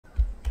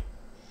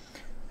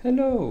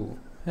Hello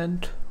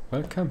and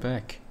welcome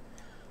back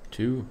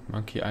to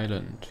Monkey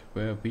Island,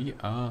 where we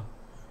are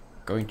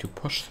going to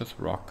push this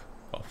rock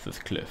off this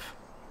cliff.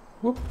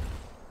 Whoop!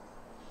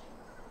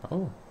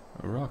 Oh,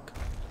 a rock.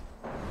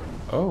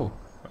 Oh,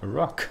 a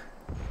rock.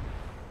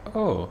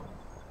 Oh.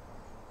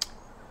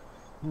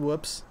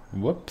 Whoops.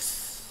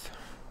 Whoops.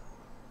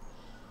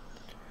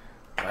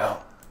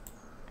 Well,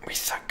 we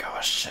sunk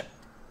our ship.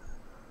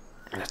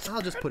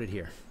 I'll just put it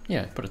here.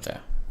 Yeah, put it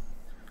there.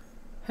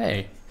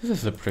 Hey, this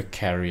is a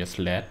precarious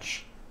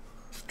ledge.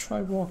 Let's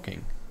try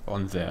walking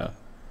on there.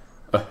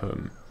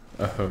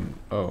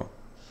 Oh.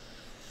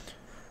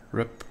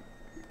 Rip,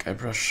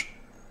 Guybrush.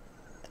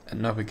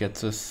 And now we get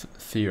this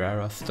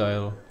Sierra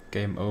style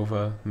game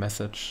over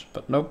message,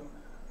 but nope.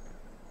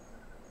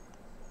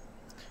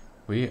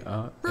 We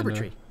are Rubber in a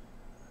tree.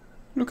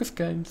 Lucas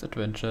Games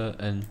adventure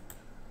and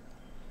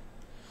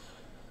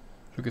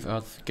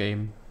LucasArts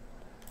game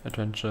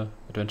adventure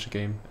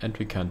game, and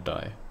we can't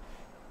die.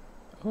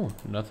 Oh,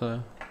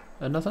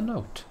 another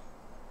note.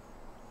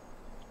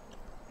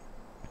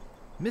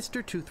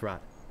 Mr. Toothrot,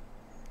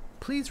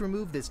 please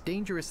remove this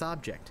dangerous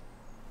object.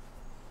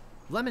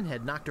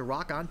 Lemonhead knocked a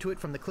rock onto it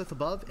from the cliff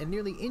above and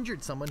nearly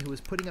injured someone who was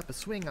putting up a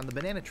swing on the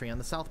banana tree on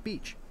the south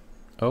beach.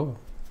 Oh,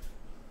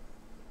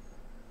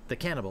 The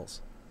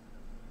cannibals.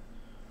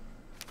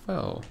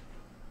 well,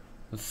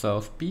 the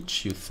South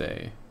Beach, you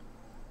say?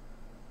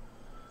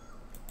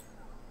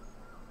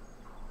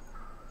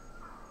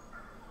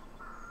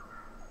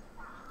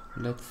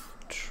 Let's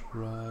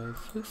try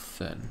this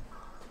then.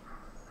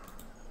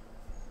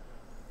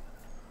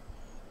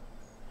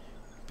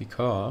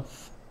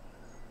 Because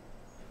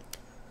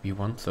we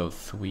want those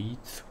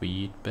sweet,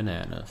 sweet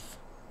bananas.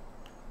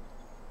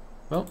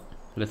 Well,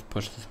 let's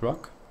push this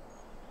rock.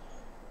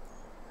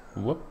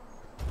 Whoop.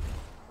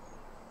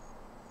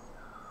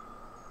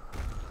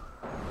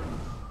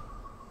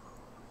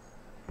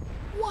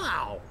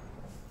 Wow!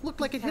 Looked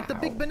like it hit the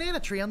big banana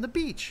tree on the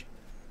beach.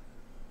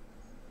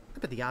 I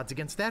bet the odds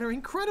against that are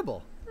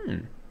incredible.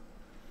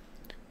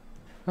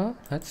 Well,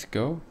 let's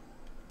go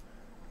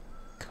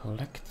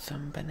collect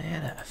some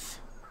bananas.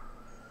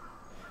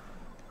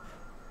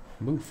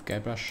 Move,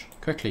 Guybrush,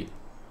 quickly,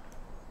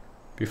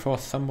 before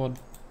someone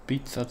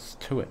beats us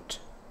to it.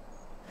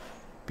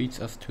 Beats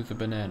us to the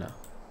banana.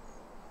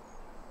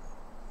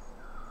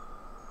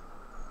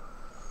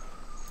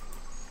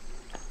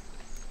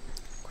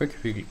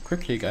 Quickly,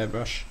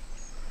 Guybrush.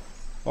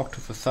 Walk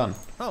to the sun.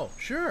 Oh,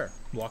 sure.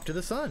 Walk to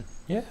the sun.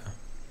 Yeah,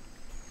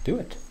 do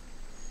it.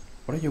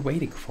 What are you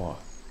waiting for?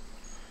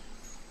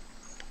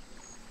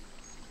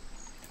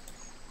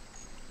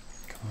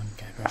 Come on,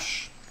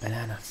 Guybrush.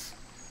 Bananas.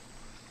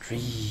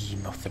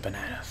 Dream of the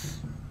bananas.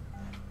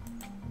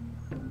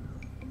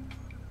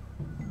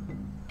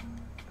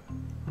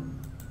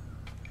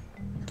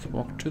 Let's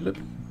walk to the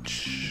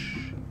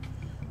beach.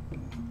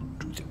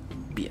 To the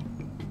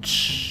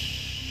beach.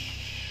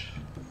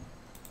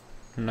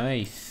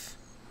 Nice.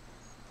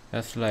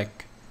 That's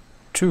like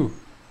two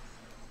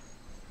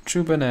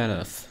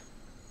bananas.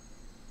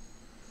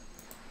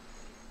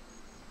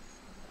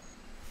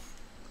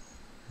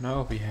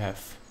 Now we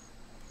have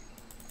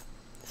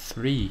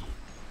 3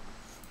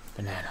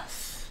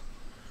 bananas.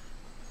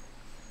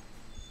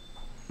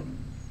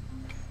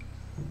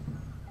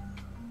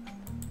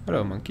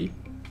 Hello, monkey.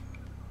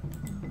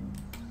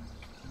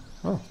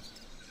 Oh.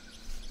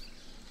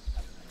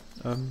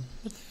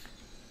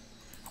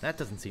 That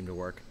doesn't seem to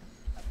work.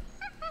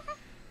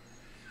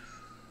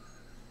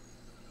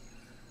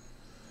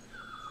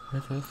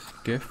 Let us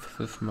give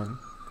this monk.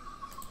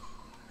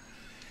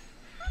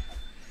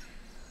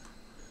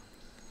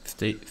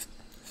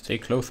 Stay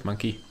close,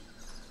 monkey.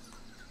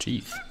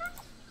 Jeez.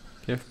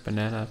 Give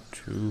banana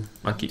to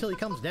monkey. Until he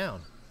comes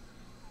down.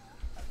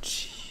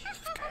 Jeez,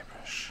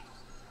 Guybrush.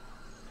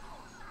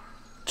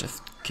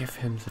 Just give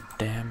him the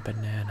damn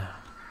banana.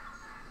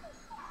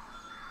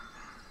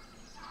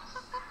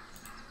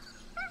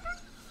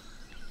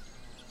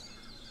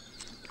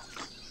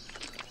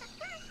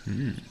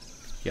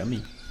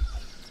 Yummy.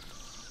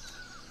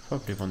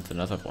 Probably wants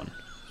another one.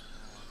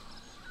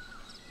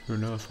 Who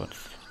knows what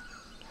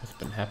has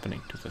been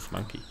happening to this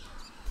monkey.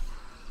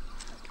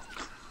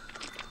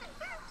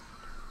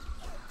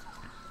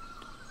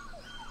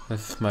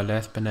 This is my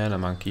last banana,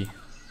 monkey.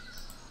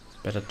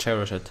 Better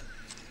cherish it.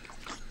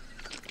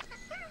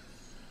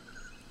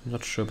 I'm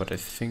not sure, but I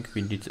think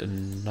we need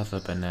another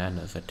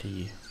banana that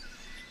he...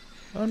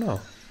 Oh no.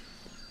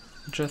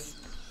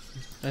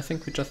 I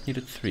think we just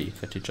needed 3,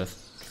 that he just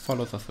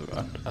follows us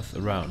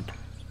around.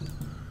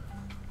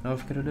 Now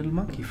we've got a little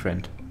monkey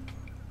friend.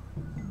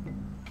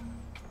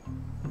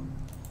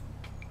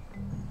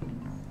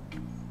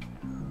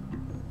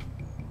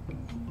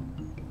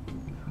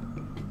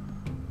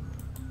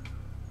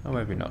 Or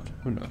maybe not,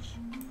 who knows.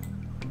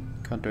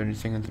 Can't do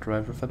anything in the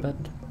driver of a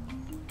bed?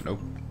 Nope.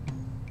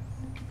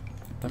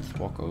 Let's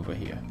walk over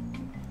here.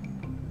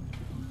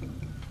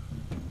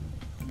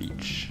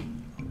 Beach.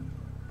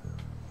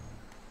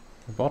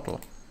 A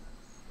bottle.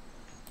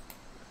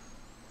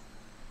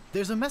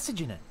 There's a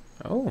message in it.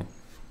 Oh.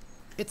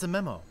 It's a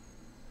memo.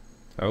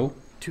 Oh?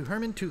 To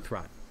Herman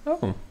Toothrot.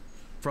 Oh.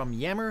 From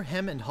Yammer,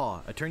 Hem, and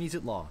Haw, attorneys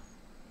at law.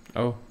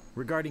 Oh.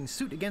 Regarding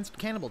suit against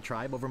Cannibal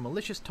Tribe over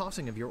malicious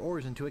tossing of your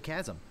oars into a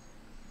chasm.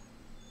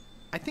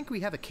 I think we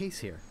have a case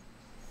here.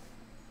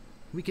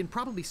 We can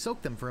probably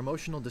soak them for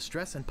emotional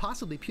distress and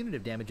possibly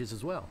punitive damages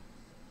as well.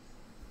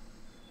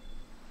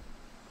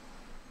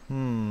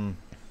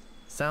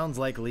 Sounds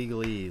like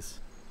legalese.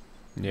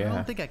 Yeah. I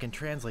don't think I can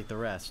translate the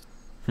rest.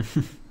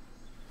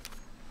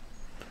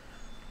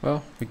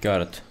 Well, we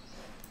got it.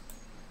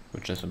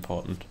 Which is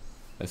important,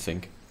 I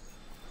think.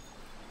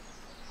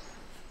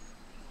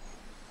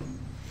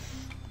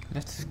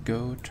 Let's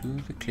go to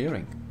the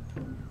clearing.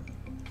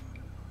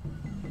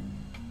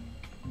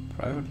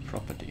 Private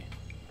property.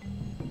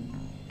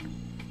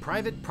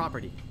 Private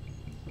property.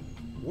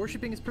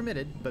 Worshipping is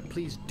permitted, but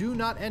please do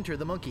not enter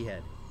the Monkey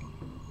Head.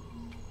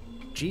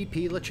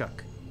 G.P.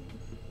 LeChuck.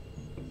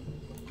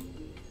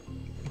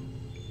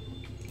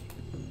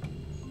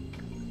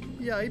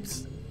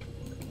 Yipes.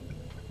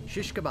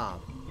 Shish kebab.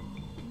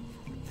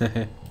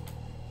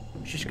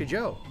 Shishka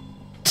Joe.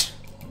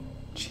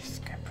 Jeez,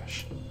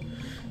 Guybrush.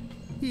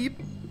 Yeep.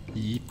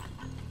 Yeep.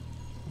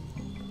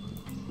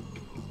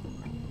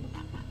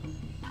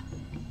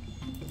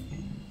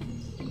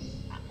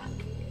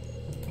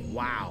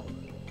 Wow.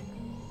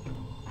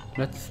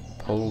 Let's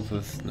pull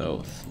this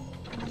nose.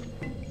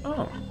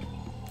 Oh.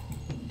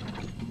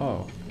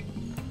 Oh.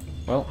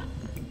 Well.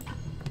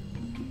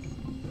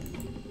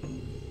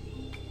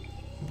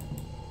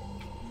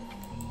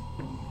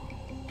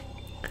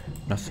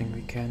 Nothing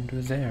we can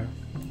do there.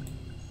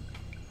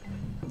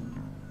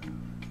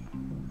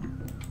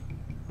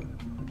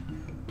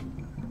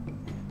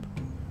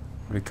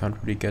 We can't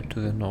really get to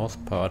the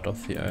north part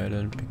of the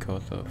island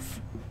because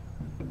of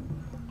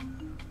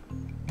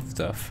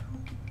stuff.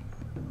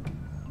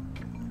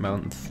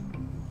 Mountains.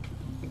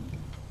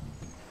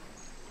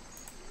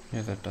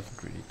 Yeah, that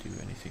doesn't really do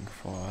anything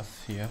for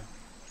us here.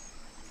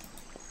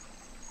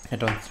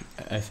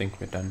 I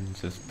think we're done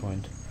at this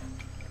point.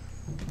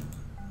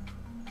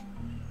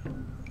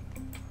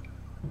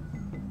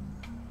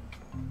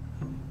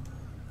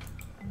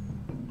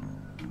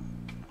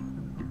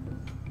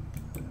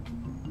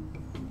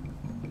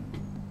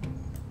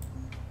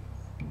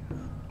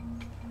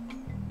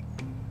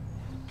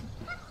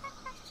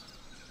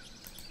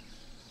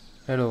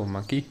 Hello,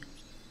 monkey.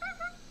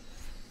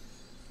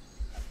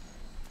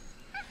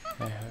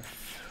 I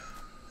have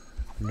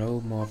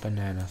no more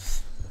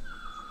bananas.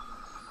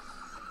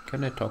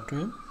 Can I talk to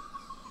him?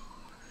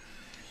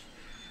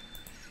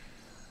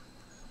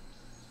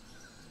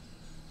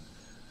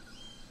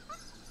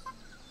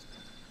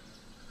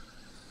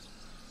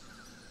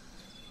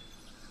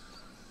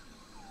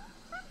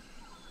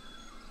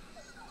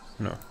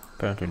 No,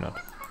 apparently not.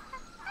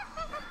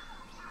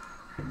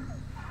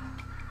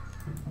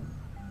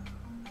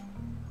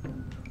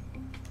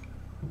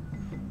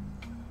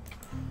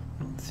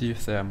 See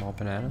if there are more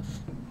bananas.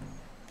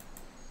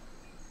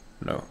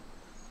 No.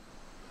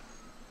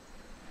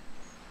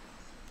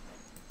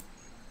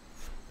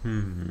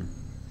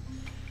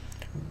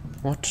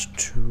 What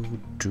to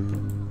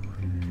do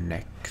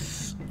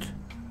next?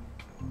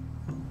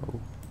 Oh.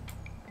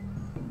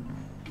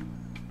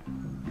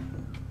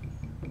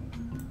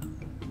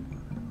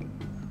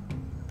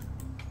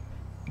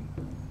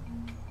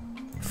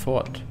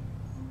 Fort.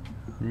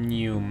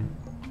 Neum.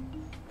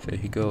 There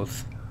he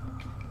goes.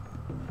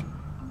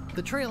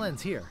 The trail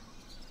ends here.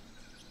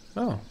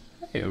 Oh,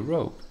 hey, a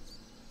rope.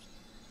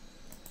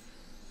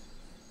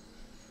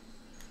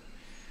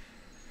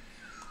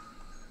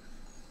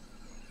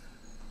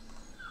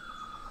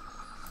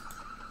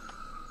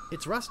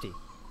 It's rusty.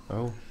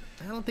 Oh,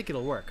 I don't think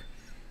it'll work.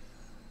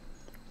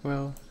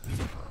 well.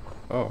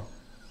 Oh.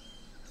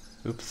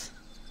 Oops.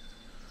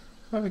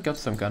 Well, we got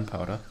some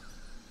gunpowder.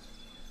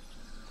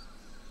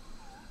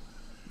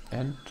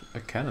 And a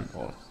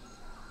cannonball.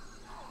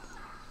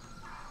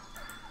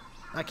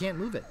 I can't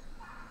move it.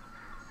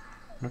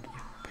 Not you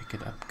pick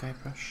it up,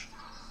 Guybrush.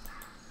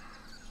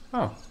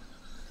 Oh.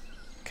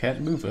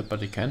 Can't move it,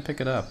 but he can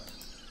pick it up.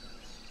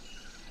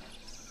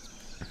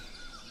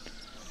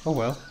 Oh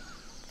well.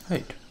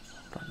 Wait.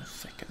 Hold on a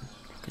second.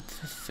 Look at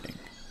this thing.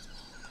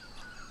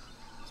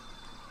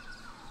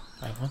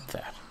 I want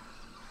that.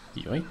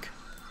 Yoink.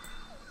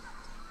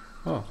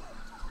 Oh.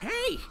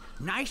 Hey,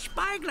 nice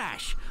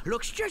spyglass.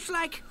 Looks just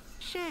like...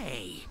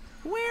 Say,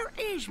 where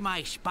is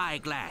my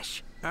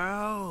spyglass?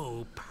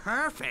 Oh,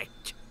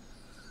 perfect.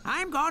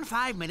 I'm gone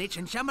 5 minutes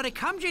and somebody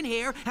comes in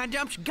here and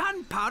dumps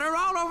gunpowder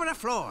all over the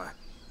floor.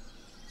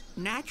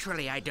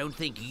 Naturally, I don't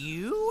think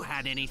you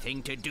had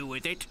anything to do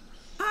with it.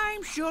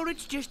 I'm sure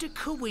it's just a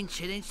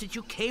coincidence that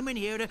you came in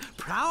here to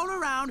prowl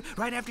around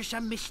right after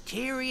some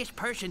mysterious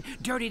person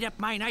dirtied up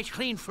my nice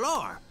clean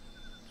floor.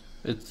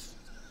 It's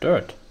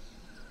dirt.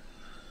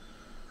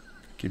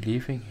 You're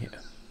leaving here.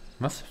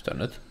 Must have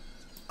done it.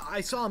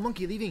 I saw a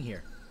monkey leaving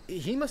here.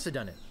 He must have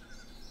done it.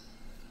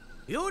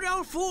 You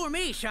don't fool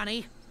me,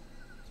 Sonny.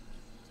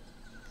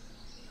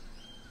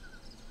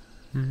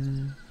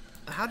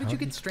 How did you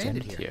get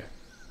stranded here?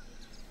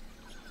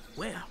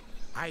 Well,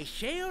 I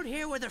sailed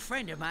here with a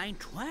friend of mine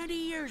 20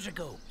 years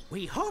ago.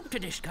 We hoped to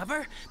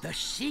discover the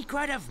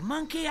secret of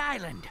Monkey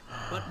Island.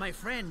 But my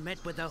friend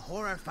met with a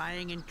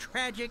horrifying and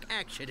tragic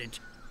accident,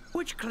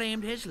 which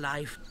claimed his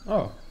life.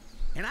 Oh.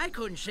 And I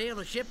couldn't sail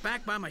the ship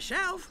back by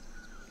myself.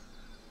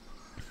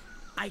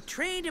 I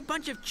trained a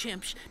bunch of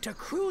chimps to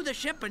crew the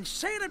ship and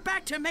sail it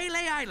back to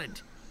Melee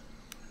Island.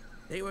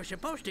 They were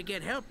supposed to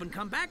get help and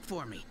come back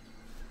for me.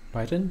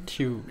 Why didn't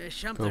you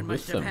Something go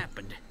must with have them?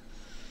 happened.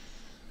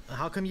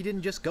 How come you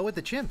didn't just go with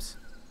the chimps?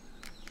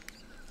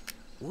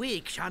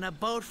 Weeks on a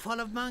boat full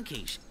of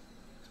monkeys.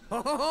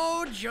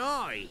 Oh,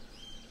 joy!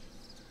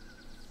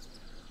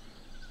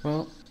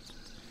 Well,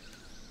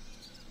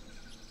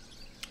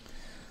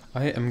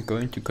 I am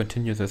going to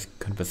continue this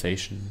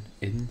conversation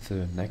in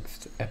the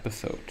next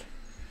episode.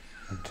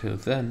 Until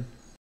then,